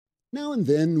Now and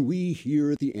then, we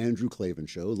here at the Andrew Klavan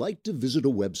Show like to visit a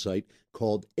website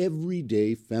called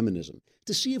Everyday Feminism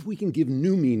to see if we can give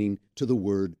new meaning to the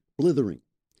word blithering.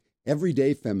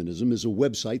 Everyday Feminism is a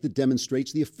website that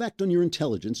demonstrates the effect on your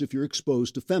intelligence if you're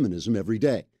exposed to feminism every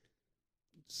day.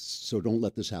 So don't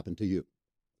let this happen to you.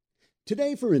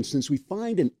 Today, for instance, we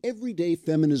find an Everyday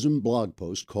Feminism blog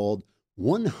post called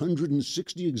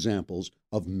 160 Examples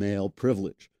of Male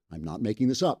Privilege. I'm not making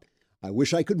this up. I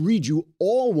wish I could read you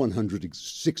all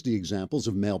 160 examples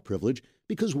of male privilege,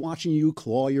 because watching you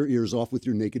claw your ears off with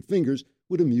your naked fingers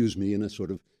would amuse me in a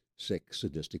sort of sick,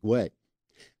 sadistic way.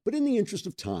 But in the interest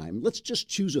of time, let's just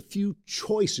choose a few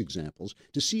choice examples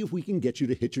to see if we can get you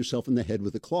to hit yourself in the head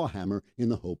with a claw hammer in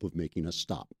the hope of making us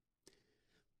stop.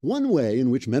 One way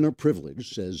in which men are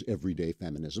privileged, says Everyday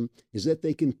Feminism, is that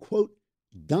they can, quote,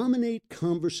 dominate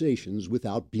conversations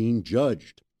without being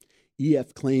judged.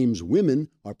 EF claims women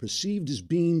are perceived as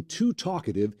being too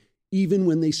talkative even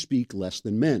when they speak less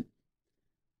than men.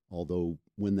 Although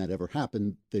when that ever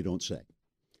happened, they don't say.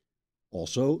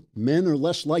 Also, men are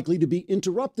less likely to be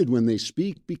interrupted when they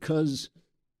speak because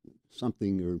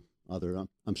something or other.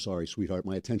 I'm sorry, sweetheart,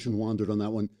 my attention wandered on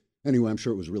that one. Anyway, I'm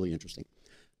sure it was really interesting.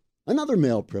 Another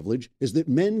male privilege is that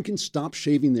men can stop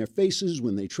shaving their faces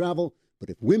when they travel, but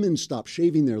if women stop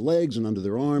shaving their legs and under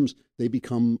their arms, they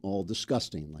become all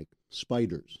disgusting, like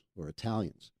spiders or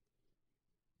Italians.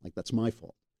 Like that's my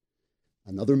fault.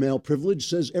 Another male privilege,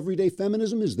 says Everyday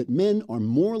Feminism, is that men are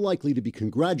more likely to be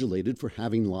congratulated for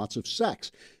having lots of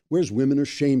sex, whereas women are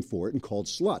shamed for it and called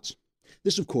sluts.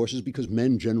 This, of course, is because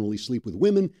men generally sleep with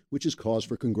women, which is cause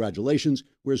for congratulations,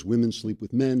 whereas women sleep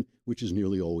with men, which is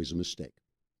nearly always a mistake.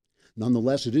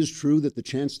 Nonetheless, it is true that the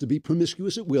chance to be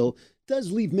promiscuous at will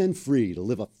does leave men free to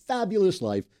live a fabulous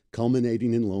life,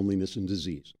 culminating in loneliness and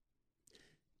disease.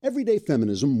 Everyday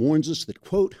Feminism warns us that,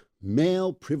 quote,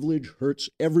 male privilege hurts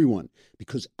everyone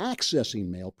because accessing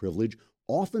male privilege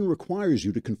often requires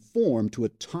you to conform to a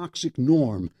toxic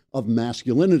norm of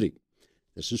masculinity.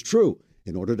 This is true.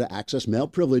 In order to access male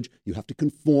privilege, you have to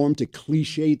conform to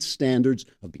cliched standards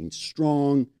of being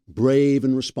strong, brave,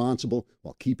 and responsible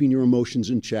while keeping your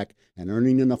emotions in check and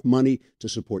earning enough money to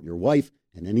support your wife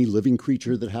and any living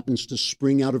creature that happens to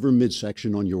spring out of her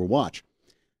midsection on your watch.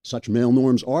 Such male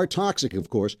norms are toxic, of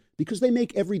course, because they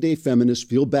make everyday feminists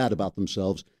feel bad about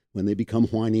themselves when they become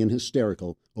whiny and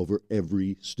hysterical over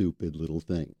every stupid little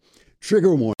thing.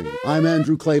 Trigger warning, I'm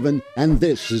Andrew Klavan, and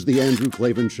this is The Andrew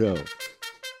Klavan Show.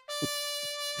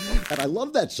 And I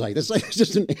love that site. It's like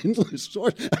just an endless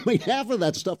source. I mean, half of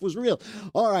that stuff was real.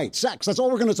 All right, sex. That's all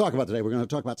we're going to talk about today. We're going to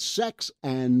talk about sex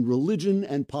and religion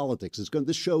and politics.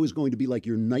 This show is going to be like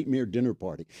your nightmare dinner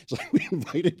party. So we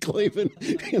invited Klavan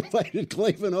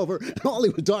over, and all he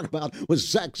would talk about was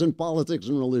sex and politics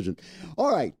and religion.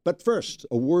 All right, but first,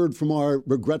 a word from our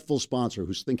regretful sponsor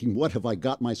who's thinking, what have I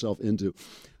got myself into?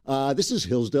 This is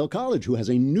Hillsdale College, who has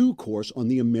a new course on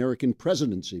the American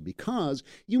presidency, because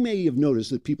you may have noticed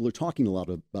that people are talking a lot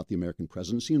about the American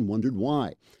presidency and wondered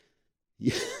why.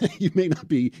 You may not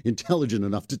be intelligent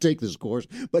enough to take this course,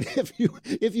 but if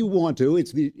you want to,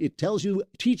 it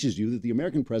teaches you that the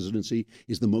American presidency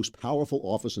is the most powerful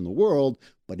office in the world,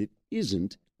 but it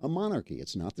isn't a monarchy.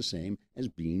 It's not the same as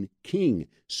being king.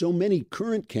 So many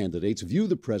current candidates view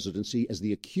the presidency as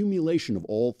the accumulation of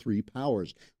all three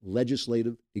powers,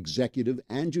 legislative, executive,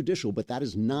 and judicial, but that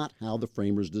is not how the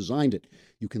framers designed it.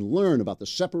 You can learn about the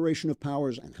separation of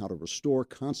powers and how to restore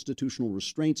constitutional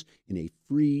restraints in a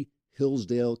free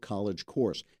Hillsdale College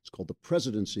course. It's called The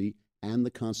Presidency and the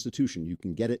Constitution. You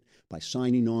can get it by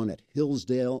signing on at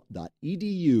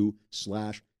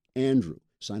hillsdale.edu/Andrew.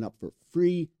 Sign up for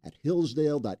free at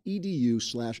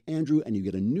hillsdale.edu/Andrew, and you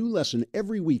get a new lesson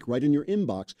every week right in your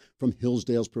inbox from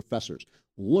Hillsdale's professors.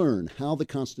 Learn how the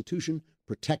Constitution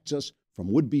protects us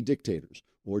from would-be dictators,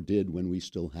 or did when we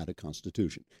still had a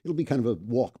Constitution. It'll be kind of a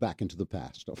walk back into the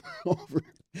past. All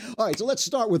right, so let's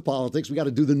start with politics. We got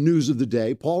to do the news of the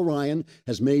day. Paul Ryan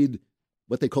has made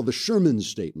what they call the Sherman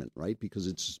Statement, right? Because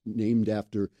it's named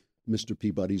after Mr.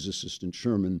 Peabody's assistant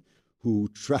Sherman, who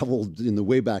traveled in the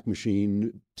Wayback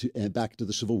Machine back to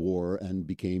the Civil War and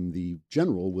became the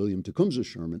General William Tecumseh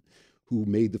Sherman, who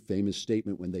made the famous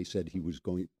statement when they said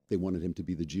they wanted him to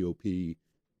be the GOP,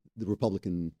 the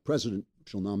Republican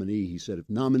presidential nominee. He said, if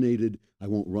nominated, I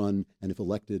won't run, and if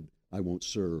elected, I won't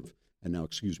serve. And now,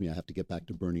 excuse me, I have to get back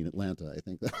to burning Atlanta. I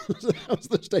think that was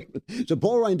the statement. So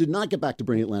Paul Ryan did not get back to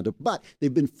burning Atlanta, but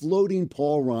they've been floating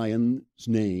Paul Ryan's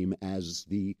name as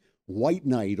the white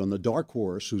knight on the dark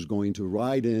horse who's going to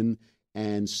ride in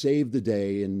and save the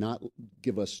day and not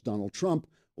give us Donald Trump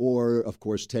or, of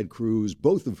course, Ted Cruz,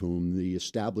 both of whom the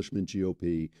establishment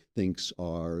GOP thinks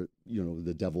are,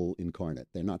 the devil incarnate.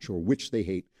 They're not sure which they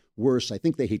hate worse. I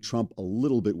think they hate Trump a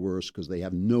little bit worse because they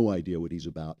have no idea what he's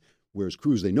about, whereas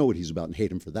Cruz, they know what he's about and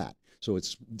hate him for that. So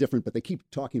it's different, but they keep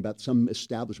talking about some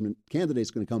establishment candidate's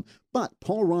going to come. But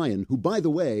Paul Ryan, who, by the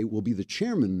way, will be the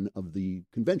chairman of the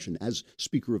convention as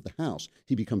Speaker of the House,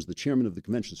 he becomes the chairman of the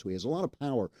convention. So he has a lot of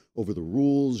power over the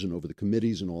rules and over the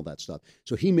committees and all that stuff.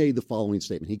 So he made the following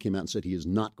statement. He came out and said he is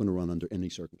not going to run under any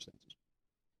circumstances.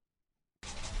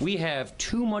 We have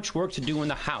too much work to do in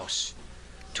the House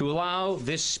to allow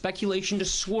this speculation to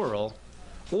swirl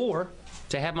or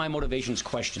to have my motivations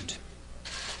questioned.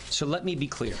 So let me be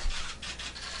clear.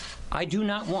 I do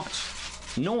not want,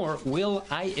 nor will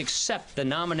I accept the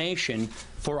nomination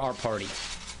for our party.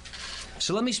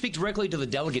 So let me speak directly to the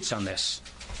delegates on this.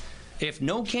 If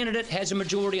no candidate has a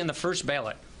majority on the first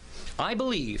ballot, I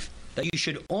believe that you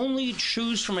should only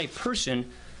choose from a person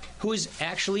who has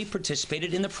actually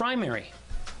participated in the primary.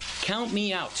 Count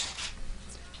me out.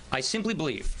 I simply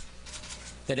believe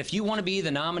that if you want to be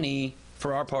the nominee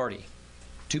for our party,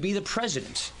 to be the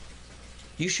president,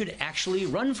 you should actually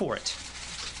run for it.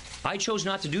 I chose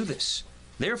not to do this.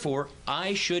 Therefore,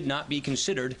 I should not be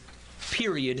considered,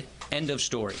 period, end of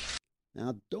story.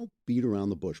 Now, don't beat around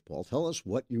the bush, Paul. Tell us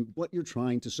what you're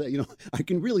trying to say. I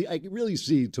can really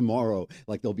see tomorrow,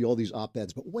 like there'll be all these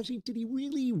op-eds. But did he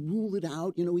really rule it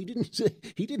out?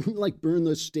 He didn't like burn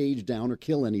the stage down or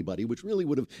kill anybody, which really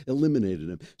would have eliminated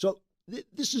him. So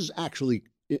this is actually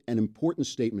an important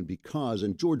statement because,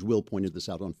 and George Will pointed this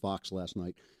out on Fox last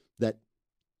night, that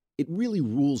it really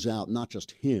rules out not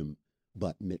just him,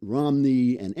 but Mitt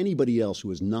Romney and anybody else who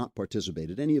has not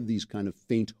participated, any of these kind of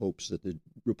faint hopes that the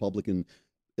Republican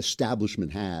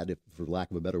establishment had, if for lack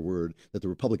of a better word, that the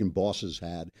Republican bosses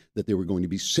had, that they were going to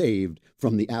be saved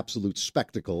from the absolute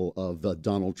spectacle of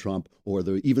Donald Trump or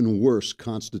the even worse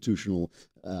constitutional,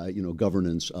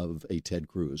 governance of a Ted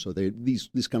Cruz. So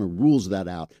this kind of rules that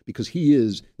out because he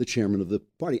is the chairman of the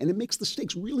party. And it makes the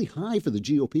stakes really high for the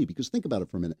GOP because think about it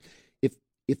for a minute.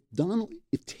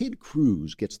 If Ted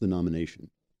Cruz gets the nomination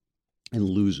and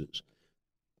loses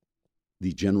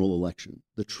the general election,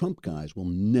 the Trump guys will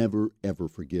never, ever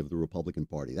forgive the Republican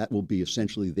Party. That will be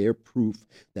essentially their proof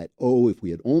that, if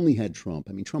we had only had Trump,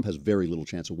 Trump has very little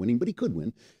chance of winning, but he could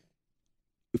win.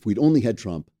 If we'd only had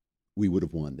Trump, we would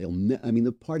have won.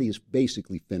 The party is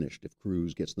basically finished if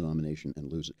Cruz gets the nomination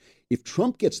and loses. If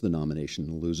Trump gets the nomination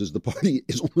and loses, the party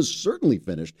is almost certainly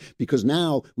finished because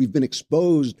now we've been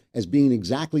exposed as being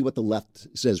exactly what the left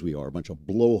says we are, a bunch of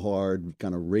blowhard,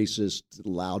 kind of racist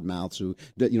loudmouths who,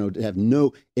 have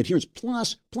no adherence.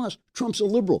 Plus, Trump's a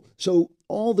liberal. So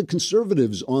all the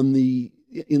conservatives in the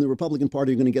Republican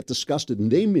Party are going to get disgusted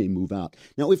and they may move out.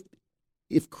 Now,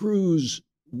 if Cruz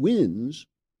wins,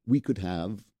 we could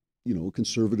have a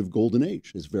conservative golden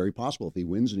age. It's very possible. If he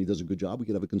wins and he does a good job, we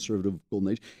could have a conservative golden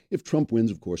age. If Trump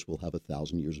wins, of course, we'll have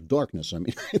 1,000 years of darkness.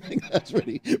 I think that's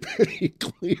pretty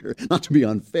clear, not to be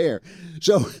unfair.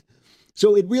 So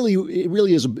it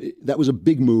really is. That was a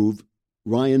big move.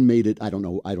 Ryan made it. I don't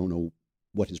know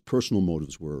what his personal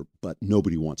motives were, but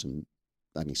nobody wants him.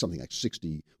 Something like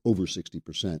over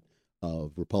 60%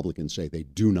 of Republicans say they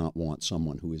do not want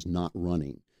someone who is not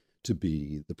running to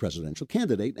be the presidential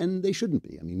candidate, and they shouldn't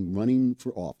be. Running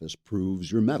for office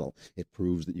proves your mettle. It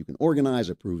proves that you can organize.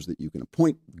 It proves that you can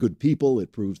appoint good people.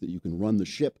 It proves that you can run the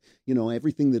ship.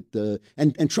 Everything that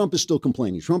and Trump is still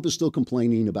complaining. Trump is still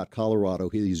complaining about Colorado.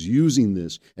 He's using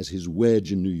this as his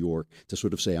wedge in New York to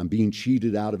sort of say, I'm being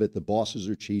cheated out of it. The bosses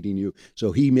are cheating you.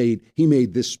 So he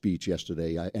made this speech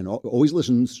yesterday, and always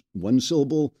listens, one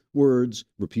syllable words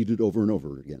repeated over and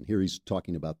over again. Here he's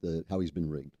talking about how he's been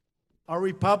rigged. Our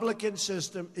Republican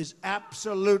system is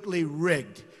absolutely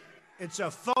rigged. It's a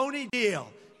phony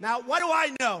deal. Now, what do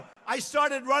I know? I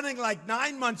started running like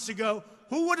 9 months ago.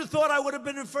 Who would have thought I would have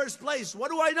been in first place?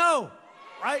 What do I know?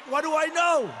 Right? What do I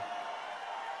know?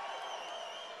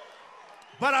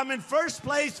 But I'm in first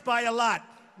place by a lot.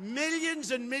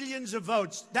 Millions and millions of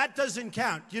votes. That doesn't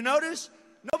count. You notice?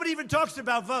 Nobody even talks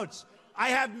about votes. I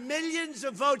have millions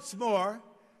of votes more,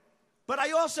 but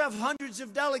I also have hundreds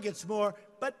of delegates more.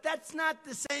 But that's not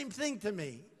the same thing to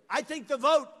me. I think the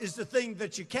vote is the thing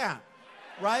that you count,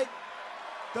 right?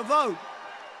 The vote.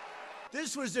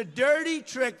 This was a dirty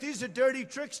trick. These are dirty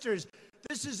tricksters.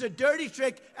 This is a dirty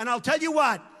trick. And I'll tell you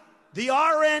what, the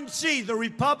RNC, the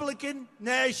Republican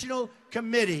National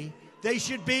Committee, they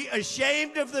should be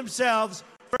ashamed of themselves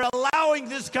for allowing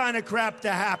this kind of crap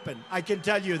to happen. I can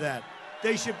tell you that.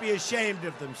 They should be ashamed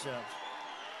of themselves.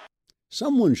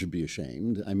 Someone should be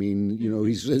ashamed. I mean,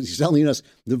 he's telling us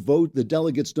the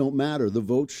delegates don't matter. The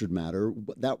votes should matter.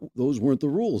 Those weren't the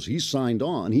rules. He signed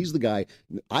on. He's the guy.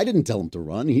 I didn't tell him to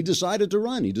run. He decided to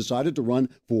run. He decided to run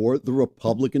for the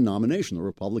Republican nomination. The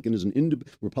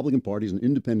Republican Party is an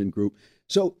independent group.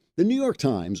 So the New York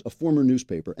Times, a former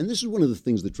newspaper, and this is one of the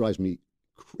things that drives me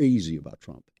crazy about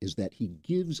Trump, is that he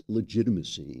gives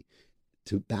legitimacy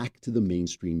back to the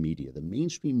mainstream media. The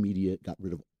mainstream media got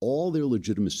rid of all their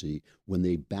legitimacy when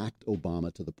they backed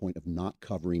Obama to the point of not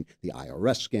covering the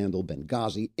IRS scandal,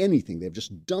 Benghazi, anything. They've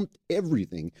just dumped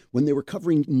everything. When they were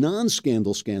covering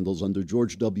non-scandal scandals under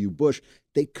George W. Bush,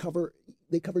 they cover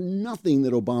nothing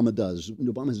that Obama does.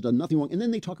 Obama has done nothing wrong. And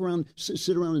then they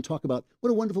sit around and talk about what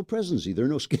a wonderful presidency. There are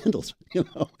no scandals.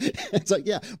 It's like,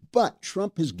 yeah, but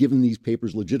Trump has given these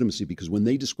papers legitimacy because when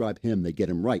they describe him, they get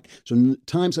him right. So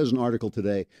Times has an article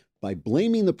today. By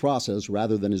blaming the process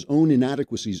rather than his own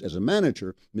inadequacies as a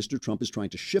manager, Mr. Trump is trying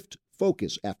to shift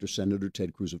focus after Senator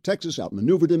Ted Cruz of Texas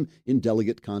outmaneuvered him in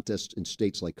delegate contests in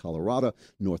states like Colorado,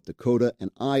 North Dakota,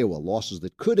 and Iowa, losses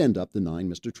that could end up denying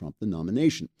Mr. Trump the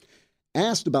nomination.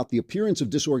 Asked about the appearance of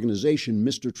disorganization,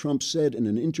 Mr. Trump said in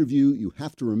an interview, "You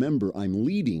have to remember, I'm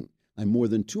leading. I'm more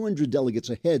than 200 delegates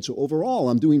ahead, so overall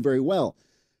I'm doing very well."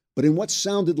 But in what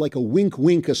sounded like a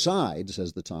wink-wink aside,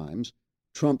 says the Times,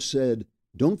 Trump said,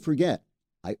 "Don't forget,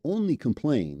 I only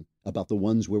complain about the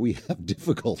ones where we have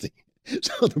difficulty."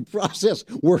 So the process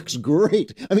works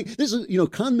great. I mean, this is,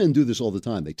 con men do this all the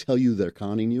time. They tell you they're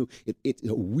conning you. It's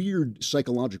a weird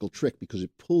psychological trick because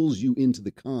it pulls you into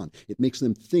the con. It makes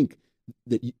them think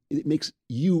that it makes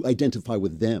you identify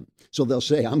with them. So they'll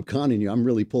say, "I'm conning you. I'm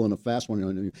really pulling a fast one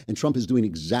on you." And Trump is doing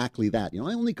exactly that. I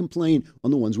only complain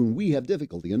on the ones when we have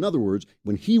difficulty. In other words,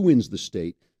 when he wins the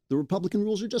state, the Republican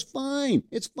rules are just fine.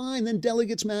 It's fine. Then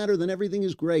delegates matter. Then everything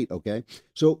is great. Okay.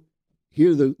 So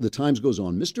here the Times goes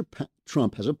on. Mr.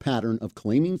 Trump has a pattern of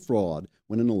claiming fraud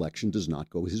when an election does not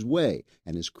go his way.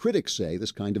 And his critics say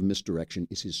this kind of misdirection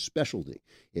is his specialty.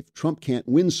 If Trump can't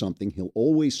win something, he'll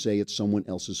always say it's someone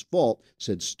else's fault,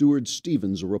 said Stuart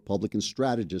Stevens, a Republican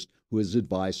strategist who has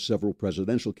advised several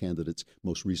presidential candidates,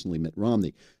 most recently Mitt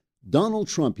Romney. Donald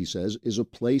Trump, he says, is a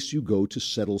place you go to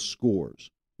settle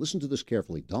scores. Listen to this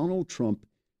carefully. Donald Trump,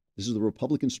 this is the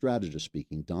Republican strategist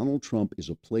speaking. Donald Trump is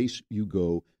a place you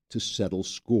go to settle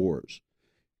scores.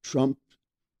 Trump,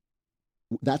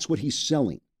 that's what he's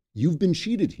selling. You've been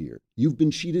cheated here. You've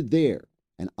been cheated there.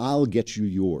 And I'll get you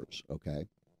yours. Okay.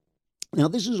 Now,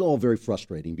 this is all very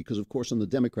frustrating because, of course, on the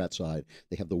Democrat side,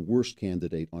 they have the worst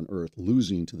candidate on earth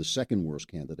losing to the second worst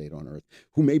candidate on earth,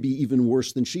 who may be even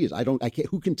worse than she is.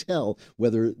 Who can tell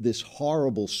whether this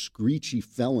horrible, screechy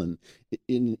felon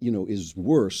is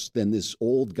worse than this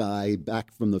old guy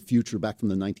back from the future, back from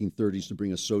the 1930s to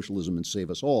bring us socialism and save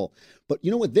us all. But you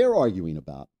know what they're arguing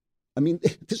about? I mean,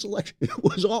 this election, it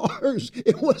was ours.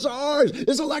 It was ours.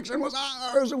 This election was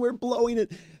ours, and we're blowing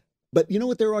it. But you know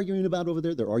what they're arguing about over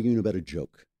there? They're arguing about a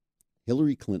joke.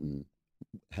 Hillary Clinton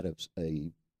had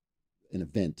an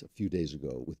event a few days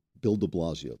ago with Bill de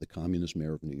Blasio, the communist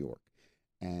mayor of New York.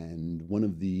 And one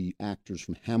of the actors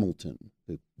from Hamilton,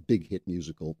 the big hit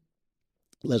musical,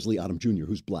 Leslie Odom Jr.,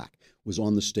 who's black, was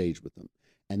on the stage with them.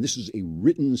 And this is a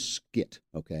written skit,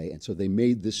 okay? And so they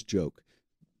made this joke,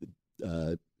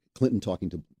 Clinton talking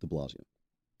to de Blasio.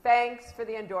 "Thanks for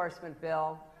the endorsement,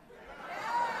 Bill.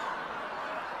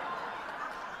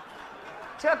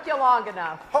 Took you long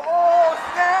enough." Oh,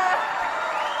 snap!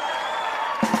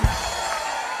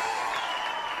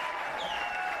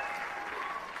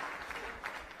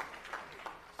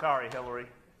 Sorry, Hillary.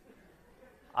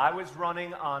 I was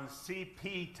running on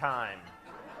CP time.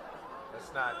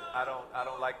 That's not. I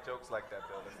don't like jokes like that,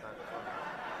 Bill. That's not funny.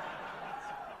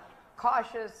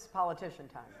 Cautious politician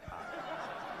time.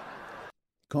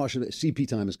 Caution, CP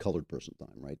time is colored person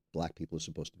time, right? Black people are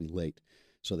supposed to be late.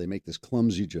 So they make this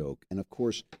clumsy joke. And of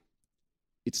course,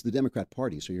 it's the Democrat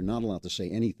Party, so you're not allowed to say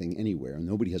anything anywhere. And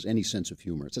nobody has any sense of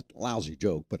humor. It's a lousy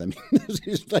joke, but I mean,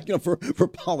 it's like, for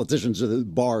politicians, the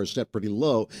bar is set pretty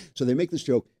low. So they make this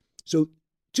joke. So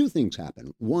two things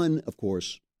happen. One, of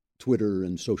course, Twitter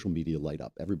and social media light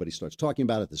up. Everybody starts talking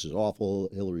about it. This is awful,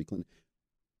 Hillary Clinton.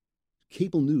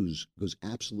 Cable news goes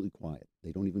absolutely quiet.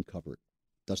 They don't even cover it.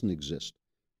 It doesn't exist.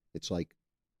 It's like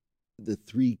the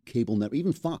three cable networks,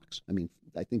 even Fox. I mean,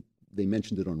 I think they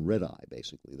mentioned it on Red Eye,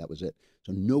 basically. That was it.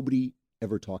 So nobody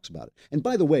ever talks about it. And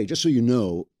by the way, just so you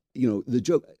know, the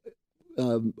joke,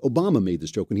 Obama made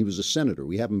this joke when he was a senator.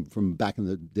 We have him from back in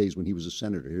the days when he was a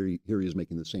senator. Here he is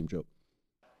making the same joke.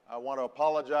 I want to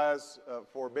apologize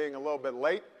for being a little bit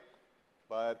late,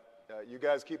 but you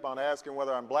guys keep on asking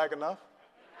whether I'm black enough.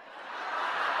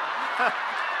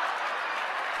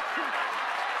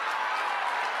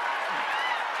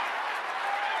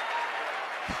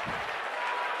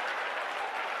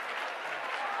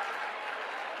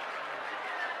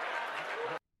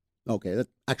 Okay, that's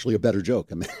actually a better joke.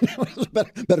 I mean, it was a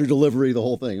better delivery, the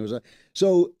whole thing. It was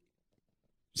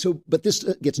but this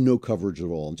gets no coverage at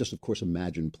all. And just, of course,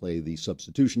 play the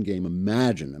substitution game.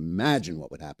 Imagine what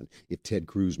would happen if Ted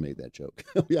Cruz made that joke.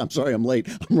 Yeah, I'm sorry, I'm late.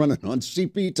 I'm running on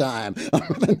CP time.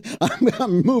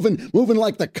 I'm moving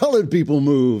like the colored people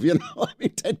move. You know, I mean,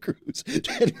 Ted Cruz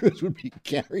would be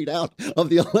carried out of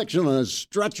the election on a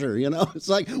stretcher. You know, it's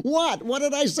like, what? What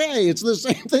did I say? It's the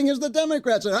same thing as the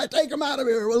Democrats. I take him out of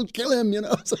here. We'll kill him. You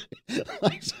know, so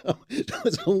it's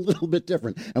a little bit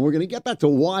different. And we're going to get back to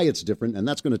why it's different, and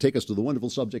that's going to take us to the wonderful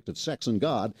subject of sex and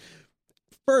God.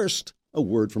 First, a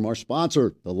word from our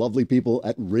sponsor, the lovely people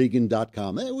at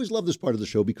Reagan.com. I always love this part of the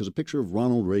show because a picture of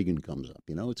Ronald Reagan comes up.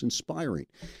 You know, it's inspiring.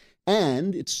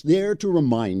 And it's there to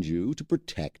remind you to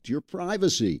protect your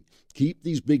privacy. Keep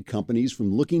these big companies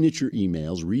from looking at your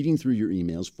emails, reading through your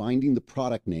emails, finding the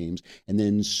product names, and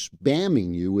then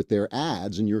spamming you with their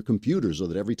ads in your computer so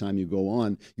that every time you go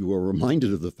on, you are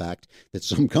reminded of the fact that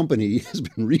some company has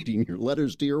been reading your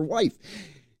letters to your wife.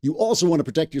 You also want to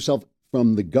protect yourself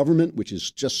from the government, which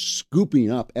is just scooping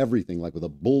up everything, like with a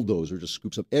bulldozer, just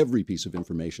scoops up every piece of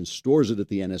information, stores it at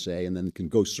the NSA, and then can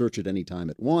go search it anytime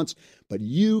it wants. But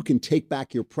you can take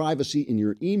back your privacy in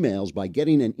your emails by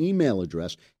getting an email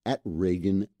address at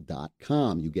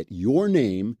Reagan.com. You get your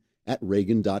name at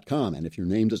Reagan.com. And if your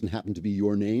name doesn't happen to be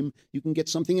your name, you can get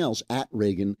something else at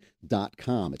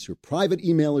Reagan.com. It's your private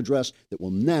email address that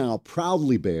will now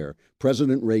proudly bear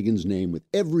President Reagan's name with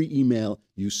every email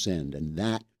you send. And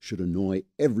that should annoy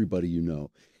everybody you know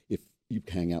if you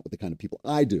hang out with the kind of people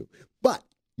I do. But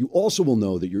you also will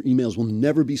know that your emails will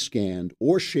never be scanned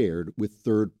or shared with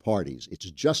third parties.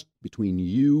 It's just between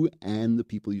you and the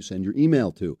people you send your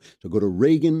email to. So go to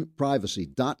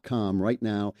ReaganPrivacy.com right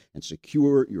now and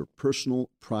secure your personal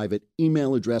private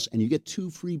email address, and you get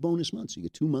 2 free bonus months. You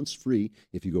get 2 months free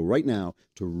if you go right now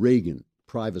to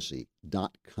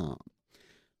ReaganPrivacy.com.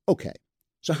 Okay,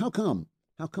 so how come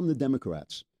the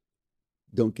Democrats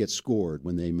don't get scored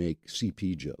when they make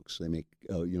CP jokes? They make,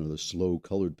 the slow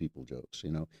colored people jokes,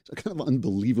 you know. It's kind of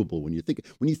unbelievable when you think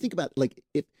about, like,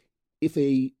 if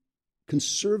a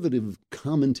conservative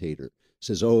commentator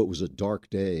says, it was a dark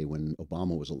day when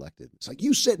Obama was elected. It's like,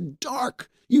 you said dark,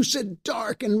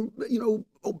 and,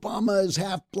 Obama is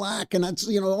half black, and that's,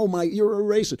 you're a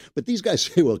racist. But these guys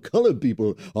say, well, colored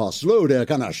people are slow, they're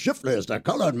kind of shiftless, the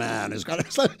colored man is kind of,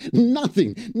 it's like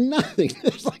nothing.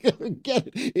 It's like, get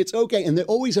it. It's okay. And they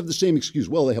always have the same excuse.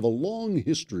 Well, they have a long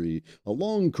history, a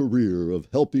long career of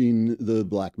helping the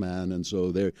black man, and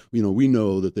so they're, we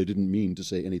know that they didn't mean to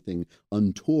say anything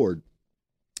untoward.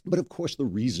 But of course, the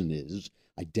reason is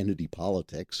identity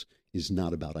politics is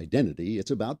not about identity.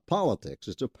 It's about politics.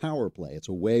 It's a power play. It's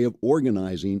a way of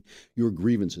organizing your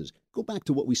grievances. Go back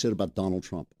to what we said about Donald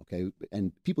Trump, okay?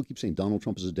 And people keep saying Donald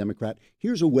Trump is a Democrat.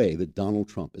 Here's a way that Donald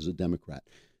Trump is a Democrat.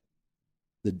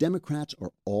 The Democrats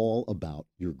are all about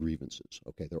your grievances,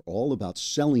 okay? They're all about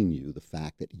selling you the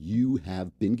fact that you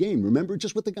have been gamed. Remember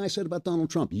just what the guy said about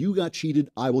Donald Trump. You got cheated,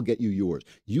 I will get you yours.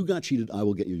 You got cheated, I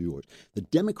will get you yours. The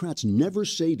Democrats never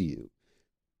say to you,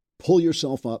 pull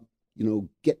yourself up,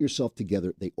 get yourself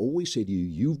together. They always say to you,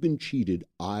 you've been cheated,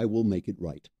 I will make it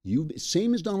right.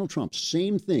 Same as Donald Trump,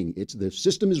 same thing. It's the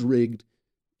system is rigged.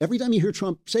 Every time you hear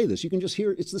Trump say this, you can just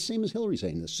hear it's the same as Hillary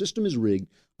saying, the system is rigged,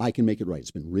 I can make it right.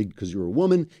 It's been rigged because you're a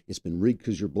woman, it's been rigged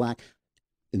because you're black.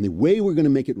 And the way we're going to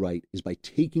make it right is by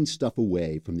taking stuff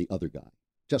away from the other guy.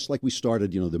 Just like we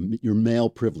started, your male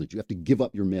privilege. You have to give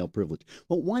up your male privilege.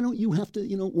 Well, why don't you have to,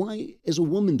 why as a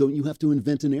woman don't you have to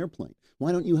invent an airplane?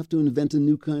 Why don't you have to invent a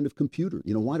new kind of computer?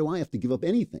 Why do I have to give up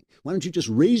anything? Why don't you just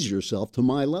raise yourself to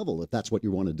my level if that's what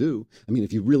you want to do? I mean,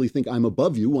 if you really think I'm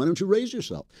above you, why don't you raise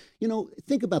yourself?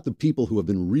 Think about the people who have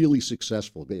been really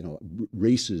successful,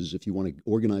 races, if you want to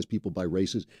organize people by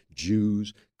races,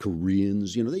 Jews,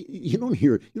 Koreans, you don't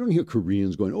hear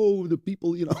Koreans going, oh, the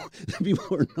people, the people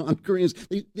who are non-Koreans,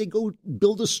 they go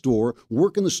build a store,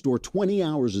 work in the store 20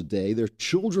 hours a day. Their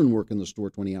children work in the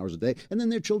store 20 hours a day. And then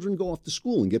their children go off to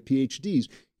school and get PhDs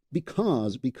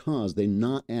because they're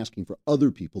not asking for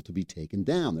other people to be taken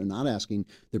down.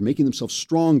 They're making themselves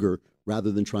stronger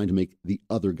rather than trying to make the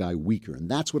other guy weaker. And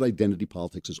that's what identity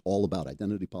politics is all about.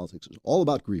 Identity politics is all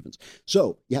about grievance.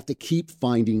 So you have to keep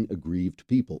finding aggrieved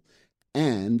people.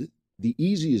 And the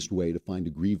easiest way to find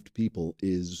aggrieved people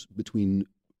is between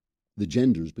the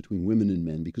genders, between women and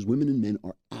men, because women and men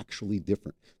are actually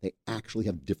different. They actually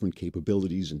have different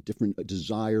capabilities and different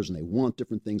desires, and they want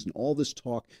different things. And all this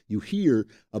talk you hear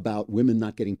about women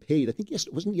not getting paid, I think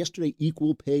wasn't yesterday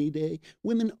Equal Pay Day?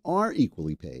 Women are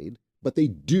equally paid. but they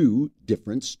do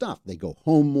different stuff. They go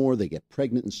home more, they get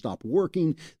pregnant and stop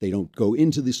working. They don't go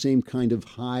into the same kind of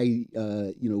high,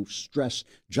 stress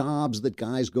jobs that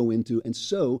guys go into. And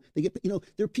so they get,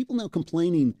 there are people now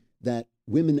complaining that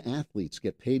women athletes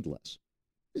get paid less.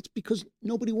 It's because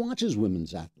nobody watches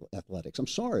women's athletics. I'm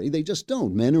sorry, they just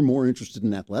don't. Men are more interested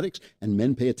in athletics, and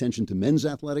men pay attention to men's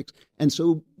athletics. And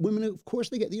so women, of course,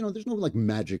 they get, there's no like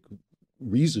magic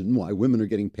reason why women are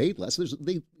getting paid less.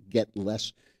 They get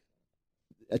less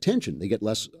attention. They get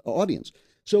less audience.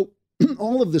 So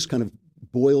all of this kind of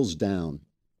boils down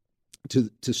to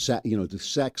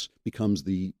sex becomes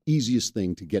the easiest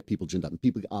thing to get people ginned up. And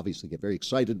people obviously get very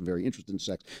excited and very interested in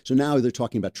sex. So now they're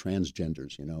talking about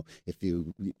transgenders.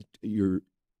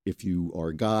 If you are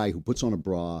a guy who puts on a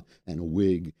bra and a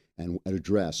wig and a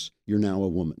dress, you're now a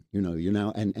woman. You're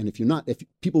now, and if you're not, if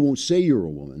people won't say you're a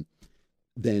woman,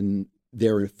 then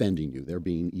they're offending you. They're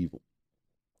being evil.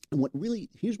 And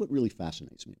here's what really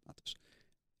fascinates me about this,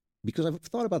 because I've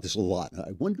thought about this a lot.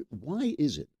 I wonder, why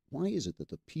is it that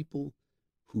the people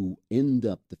who end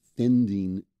up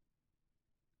defending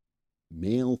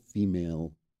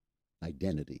male-female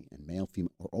identity and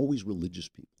male-female are always religious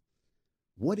people?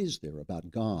 What is there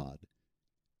about God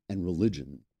and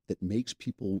religion that makes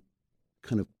people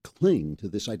kind of cling to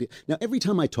this idea? Now, every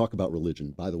time I talk about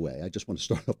religion, by the way, I just want to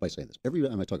start off by saying this. Every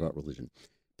time I talk about religion,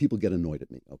 people get annoyed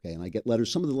at me, okay? And I get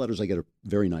letters. Some of the letters I get are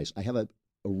very nice. I have a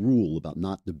rule about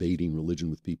not debating religion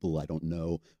with people I don't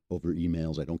know over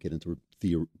emails. I don't get into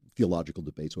theological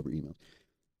debates over emails.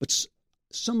 But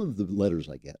some of the letters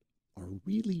I get are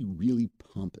really, really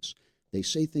pompous. They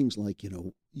say things like, you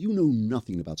know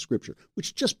nothing about Scripture,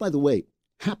 which just, by the way,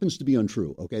 happens to be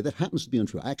untrue, okay? That happens to be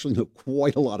untrue. I actually know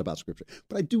quite a lot about Scripture,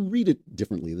 but I do read it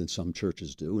differently than some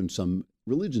churches do and some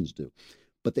religions do.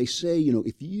 But they say,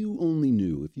 if you only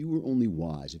knew, if you were only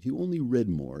wise, if you only read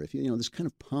more, if this kind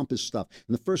of pompous stuff.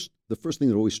 And the first thing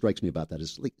that always strikes me about that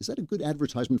is, like, is that a good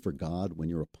advertisement for God when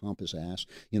you're a pompous ass?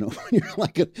 When you're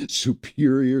like a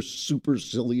superior,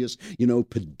 supercilious,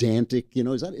 pedantic,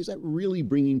 is that really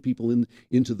bringing people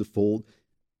into the fold?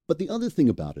 But the other thing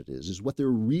about it is what they're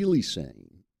really saying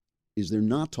is they're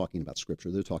not talking about Scripture.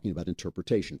 They're talking about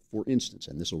interpretation. For instance,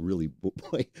 and this will really,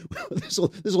 boy, this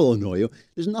will annoy you.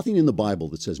 There's nothing in the Bible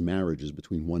that says marriage is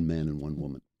between one man and one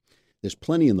woman. There's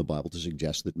plenty in the Bible to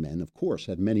suggest that men, of course,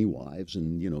 had many wives,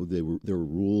 and there were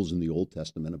rules in the Old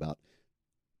Testament about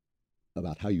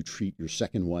how you treat your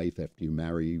second wife after you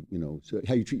marry, so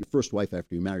how you treat your first wife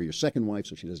after you marry your second wife,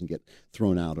 so she doesn't get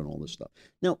thrown out and all this stuff.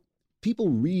 Now, people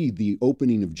read the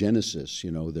opening of Genesis,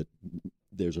 that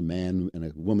there's a man and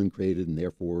a woman created, and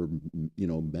therefore,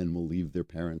 men will leave their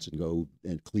parents and go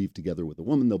and cleave together with a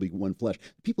woman. They'll be one flesh.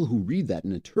 People who read that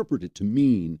and interpret it to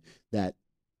mean that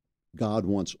God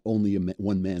wants only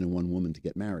one man and one woman to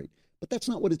get married. But that's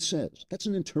not what it says. That's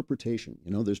an interpretation.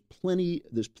 There's plenty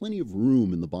of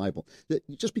room in the Bible. That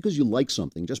just because you like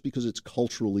something, just because it's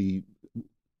culturally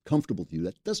comfortable to you,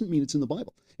 that doesn't mean it's in the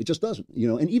Bible. It just doesn't.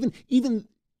 And even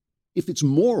if it's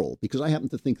moral, because I happen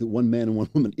to think that one man and one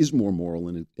woman is more moral,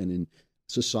 and in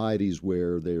societies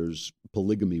where there's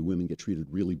polygamy, women get treated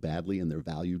really badly and their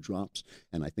value drops.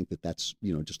 And I think that that's,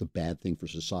 just a bad thing for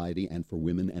society and for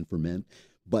women and for men.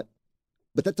 But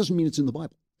that doesn't mean it's in the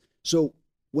Bible. So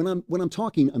when I'm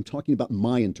talking about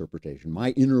my interpretation,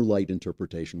 my inner light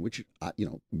interpretation, which,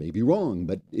 may be wrong,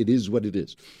 but it is what it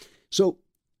is. So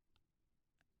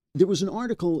there was an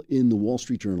article in the Wall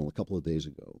Street Journal a couple of days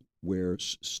ago where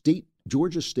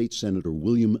Georgia State Senator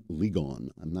William Ligon,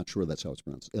 I'm not sure that's how it's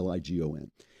pronounced, Ligon,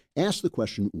 asked the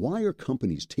question, why are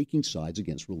companies taking sides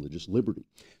against religious liberty?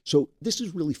 So this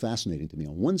is really fascinating to me.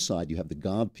 On one side, you have the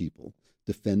God people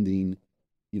defending,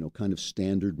 kind of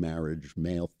standard marriage,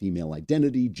 male-female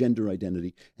identity, gender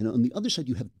identity. And on the other side,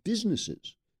 you have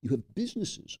businesses.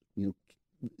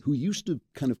 Who used to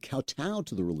kind of kowtow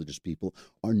to the religious people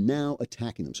are now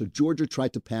attacking them. So Georgia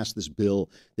tried to pass this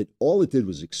bill that all it did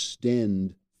was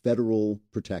extend federal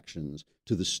protections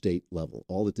to the state level.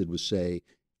 All it did was say,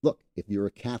 look, if you're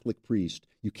a Catholic priest,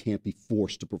 you can't be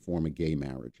forced to perform a gay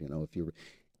marriage.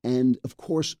 And of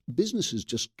course, businesses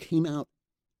just came out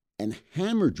and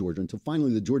hammered Georgia until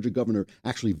finally the Georgia governor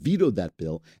actually vetoed that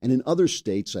bill. And in other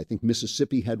states, I think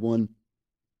Mississippi had one,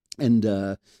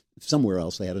 and somewhere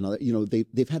else they had another.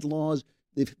 They've had laws.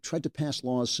 They've tried to pass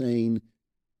laws saying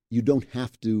you don't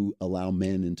have to allow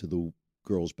men into the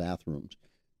girls' bathrooms.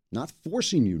 not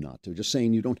forcing you not to, just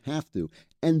saying you don't have to.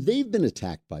 And they've been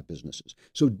attacked by businesses.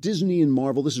 So Disney and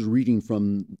Marvel, this is reading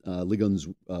from Ligon's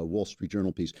Wall Street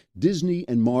Journal piece. Disney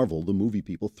and Marvel, the movie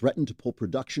people, threatened to pull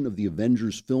production of the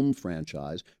Avengers film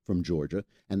franchise from Georgia,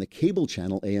 and the cable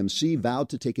channel AMC vowed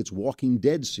to take its Walking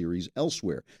Dead series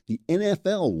elsewhere. The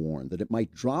NFL warned that it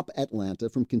might drop Atlanta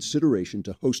from consideration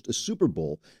to host a Super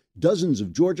Bowl. Dozens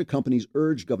of Georgia companies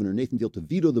urged Governor Nathan Deal to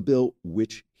veto the bill,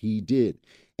 which he did.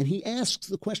 And he asks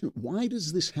the question, why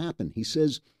does this happen? He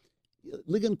says,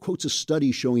 Ligon quotes a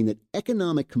study showing that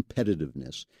economic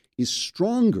competitiveness is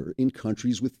stronger in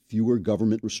countries with fewer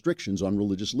government restrictions on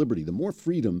religious liberty. The more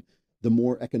freedom, the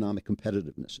more economic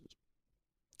competitiveness is.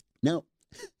 Now,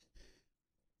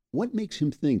 what makes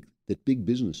him think that big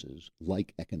businesses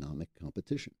like economic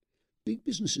competition? Big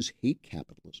businesses hate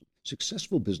capitalism.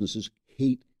 Successful businesses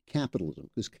hate capitalism,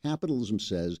 because capitalism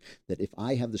says that if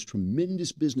I have this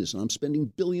tremendous business and I'm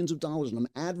spending billions of dollars and I'm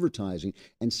advertising,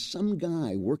 and some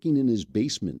guy working in his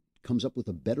basement comes up with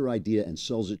a better idea and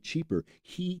sells it cheaper,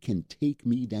 he can take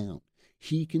me down.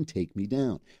 He can take me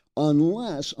down.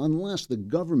 Unless the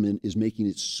government is making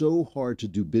it so hard to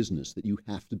do business that you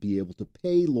have to be able to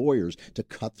pay lawyers to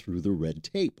cut through the red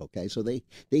tape, okay? So they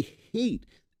hate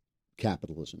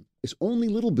capitalism. It's only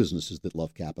little businesses that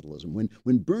love capitalism.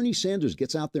 When Bernie Sanders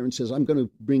gets out there and says, I'm going to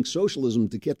bring socialism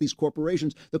to get these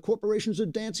corporations, the corporations are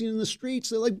dancing in the streets.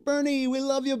 They're like, Bernie, we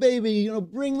love you, baby.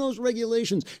 Bring those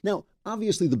regulations. Now,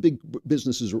 obviously, the big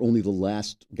businesses are only the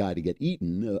last guy to get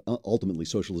eaten. Ultimately,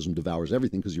 socialism devours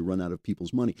everything because you run out of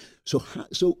people's money.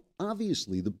 So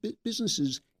obviously, the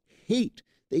businesses hate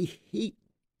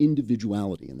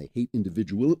individuality, and they hate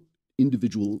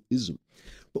individualism.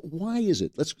 But why is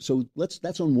it?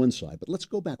 That's on one side. But let's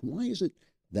go back. Why is it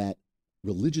that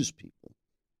religious people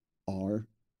are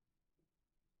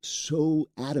so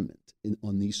adamant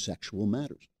on these sexual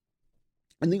matters?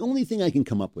 And the only thing I can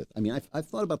come up with, I mean, I've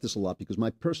thought about this a lot, because my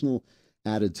personal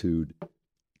attitude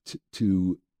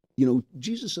to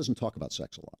Jesus doesn't talk about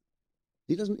sex a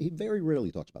lot. He very rarely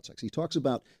talks about sex. He talks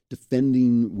about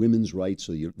defending women's rights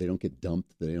so they don't get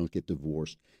dumped, that they don't get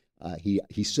divorced.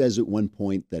 He says at one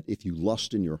point that if you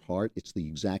lust in your heart, it's the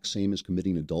exact same as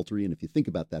committing adultery. And if you think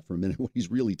about that for a minute, what he's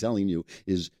really telling you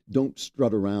is don't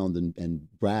strut around and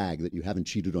brag that you haven't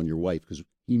cheated on your wife, because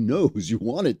he knows you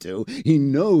wanted to. He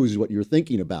knows what you're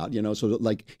thinking about, So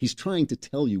like, he's trying to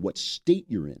tell you what state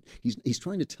you're in. He's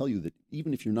trying to tell you that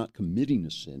even if you're not committing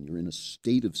a sin, you're in a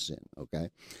state of sin, okay?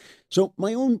 So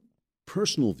my own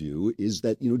personal view is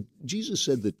that, Jesus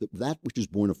said that which is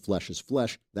born of flesh is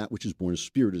flesh, that which is born of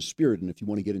spirit is spirit. And if you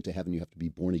want to get into heaven, you have to be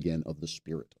born again of the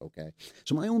Spirit, okay?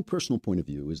 So my own personal point of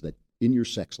view is that in your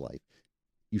sex life,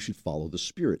 you should follow the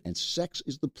Spirit. And sex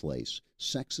is the place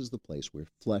where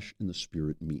flesh and the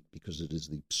spirit meet, because it is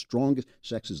the strongest.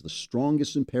 Sex is the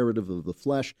strongest imperative of the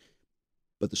flesh,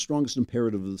 but the strongest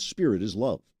imperative of the Spirit is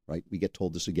love, right? We get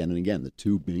told this again and again. The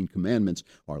two main commandments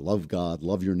are love God,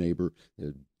 love your neighbor.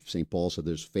 St. Paul said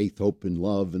there's faith, hope, and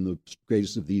love, and the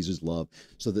greatest of these is love.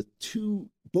 So the two,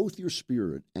 both your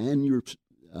spirit and your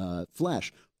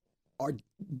flesh, are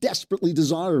desperately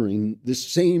desiring the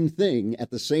same thing at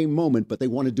the same moment, but they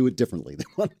want to do it differently.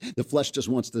 The flesh just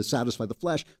wants to satisfy the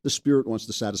flesh. The spirit wants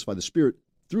to satisfy the spirit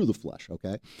through the flesh,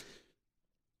 okay?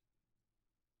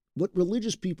 What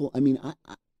religious people, I mean,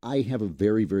 I have a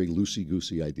very, very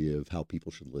loosey-goosey idea of how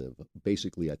people should live.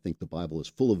 Basically, I think the Bible is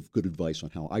full of good advice on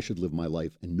how I should live my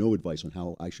life and no advice on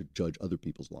how I should judge other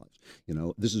people's lives.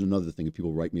 This is another thing that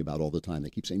people write me about all the time. They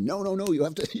keep saying, no, you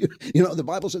have to, the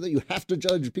Bible said that you have to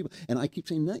judge people. And I keep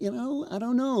saying, I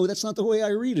don't know. That's not the way I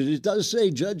read it. It does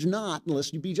say, judge not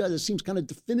unless you be judged. It seems kind of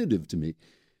definitive to me.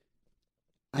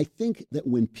 I think that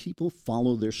when people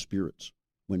follow their spirits,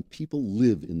 when people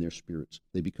live in their spirits,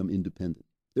 they become independent.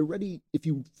 They're ready, if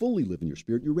you fully live in your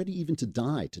spirit, you're ready even to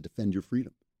die to defend your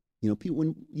freedom. People,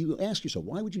 when you ask yourself,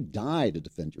 why would you die to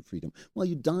defend your freedom? Well,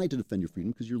 you die to defend your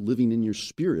freedom because you're living in your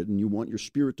spirit and you want your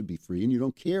spirit to be free, and you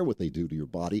don't care what they do to your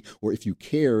body, or if you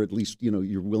care, at least,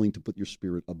 you're willing to put your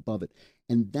spirit above it.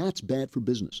 And that's bad for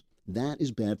business. That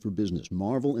is bad for business.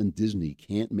 Marvel and Disney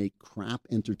can't make crap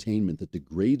entertainment that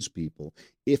degrades people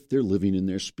if they're living in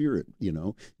their spirit.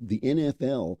 The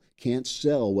NFL can't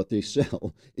sell what they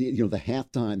sell.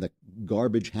 The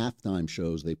garbage halftime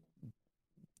shows they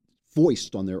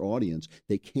foist on their audience,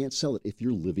 they can't sell it if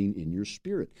you're living in your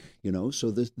spirit.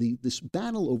 So this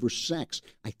battle over sex,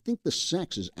 I think the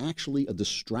sex is actually a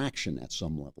distraction at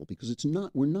some level, because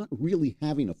we're not really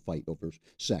having a fight over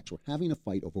sex. We're having a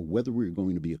fight over whether we're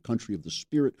going to be a country of the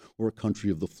spirit or a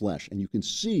country of the flesh. And you can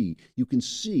see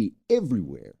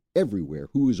everywhere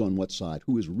who is on what side,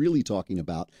 who is really talking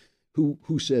about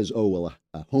Who says, oh, well,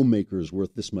 a homemaker is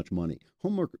worth this much money?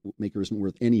 Homemaker isn't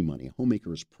worth any money. A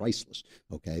homemaker is priceless,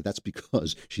 okay? That's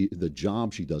because the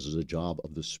job she does is a job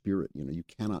of the spirit. You know, you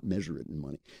cannot measure it in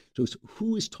money. So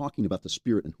who is talking about the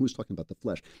spirit and who is talking about the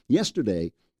flesh?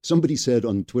 Yesterday, somebody said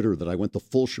on Twitter that I went the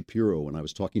full Shapiro when I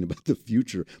was talking about the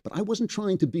future, but I wasn't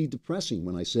trying to be depressing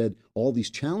when I said all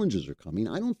these challenges are coming.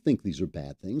 I don't think these are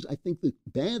bad things. I think the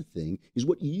bad thing is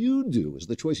what you do, is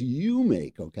the choice you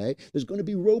make, okay? There's going to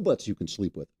be robots you can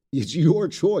sleep with. It's your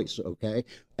choice, okay?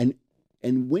 And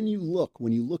when you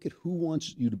look at who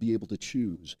wants you to be able to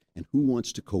choose and who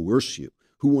wants to coerce you,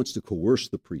 who wants to coerce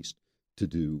the priest to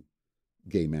do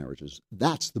gay marriages,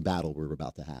 that's the battle we're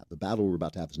about to have. The battle we're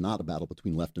about to have is not a battle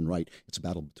between left and right. It's a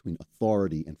battle between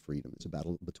authority and freedom. It's a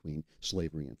battle between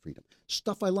slavery and freedom.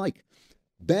 Stuff I like.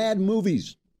 Bad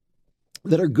movies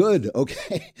that are good,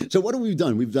 okay? So what have we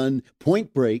done? We've done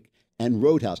Point Break and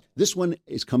Roadhouse. This one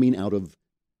is coming out of,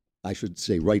 I should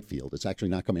say, right field. It's actually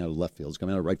not coming out of left field. It's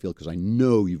coming out of right field because I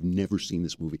know you've never seen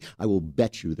this movie. I will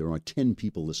bet you there are 10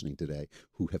 people listening today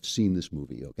who have seen this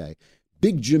movie, okay?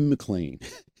 Big Jim McLean.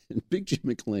 And Big Jim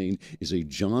McLean is a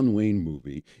John Wayne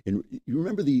movie. And you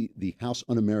remember the House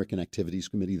Un-American Activities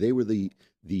Committee? They were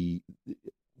they're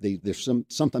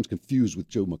sometimes confused with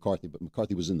Joe McCarthy, but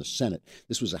McCarthy was in the Senate.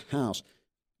 This was a House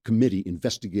committee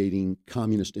investigating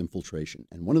communist infiltration.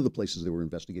 And one of the places they were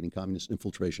investigating communist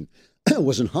infiltration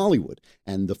was in Hollywood.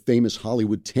 And the famous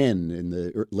Hollywood 10 in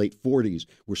the late 40s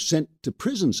were sent to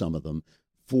prison, some of them,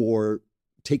 for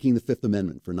taking the Fifth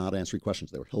Amendment, for not answering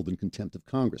questions. They were held in contempt of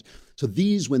Congress. So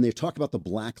these, when they talk about the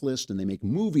blacklist and they make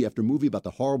movie after movie about the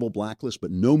horrible blacklist,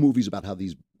 but no movies about how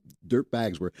these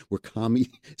dirtbags were commie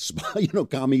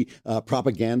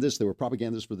propagandists. They were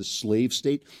propagandists for the slave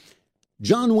state.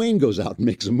 John Wayne goes out and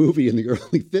makes a movie in the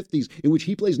early 50s in which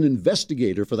he plays an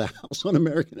investigator for the House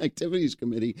Un-American Activities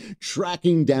Committee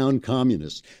tracking down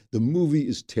communists. The movie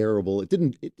is terrible. It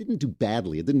didn't do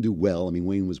badly. It didn't do well. I mean,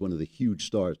 Wayne was one of the huge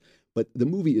stars. But the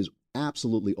movie is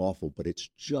absolutely awful, but it's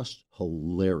just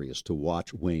hilarious to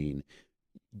watch Wayne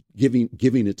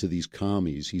giving it to these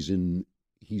commies. He's in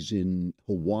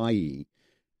Hawaii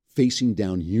facing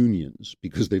down unions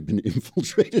because they've been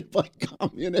infiltrated by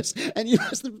communists. And you know,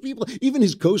 the people, even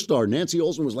his co-star, Nancy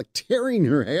Olsen, was like tearing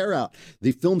her hair out.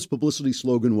 The film's publicity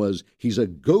slogan was, he's a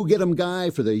go-get-em guy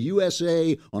for the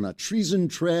USA on a treason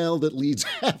trail that leads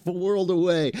half a world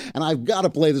away. And I've got to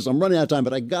play this. I'm running out of time,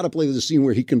 but I got to play the scene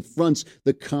where he confronts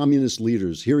the communist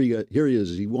leaders. Here he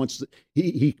is.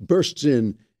 He bursts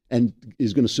in and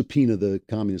is going to subpoena the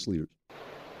communist leaders.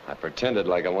 I pretended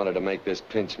like I wanted to make this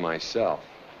pinch myself.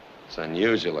 It's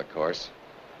unusual, of course,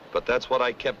 but that's what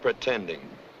I kept pretending.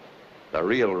 The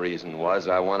real reason was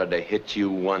I wanted to hit you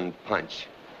one punch.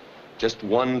 Just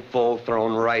one full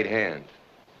thrown right hand.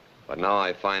 But now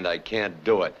I find I can't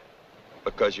do it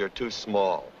because you're too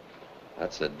small.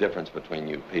 That's the difference between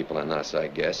you people and us, I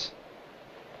guess.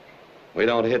 We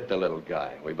don't hit the little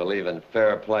guy. We believe in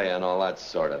fair play and all that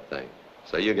sort of thing.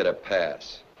 So you get a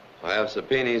pass. I have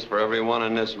subpoenas for everyone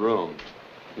in this room.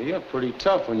 You're pretty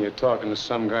tough when you're talking to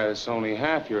some guy that's only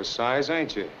half your size,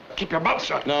 ain't you? Keep your mouth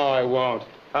shut. No, I won't.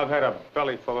 I've had a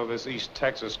belly full of this East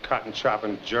Texas cotton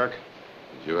chopping jerk.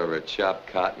 Did you ever chop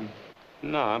cotton?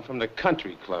 No, I'm from the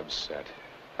country club set.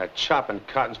 That chopping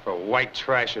cotton's for white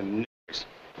trash and niggers.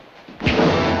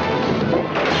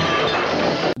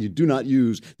 You do not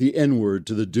use the N-word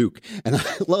to the Duke. And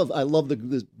I love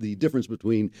the difference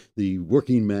between the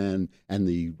working man and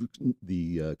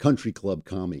the country club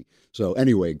commie. So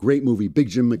anyway, great movie, Big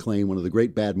Jim McLean, one of the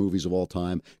great bad movies of all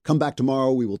time. Come back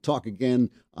tomorrow. We will talk again.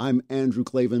 I'm Andrew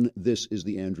Klavan. This is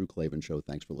The Andrew Klavan Show.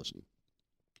 Thanks for listening.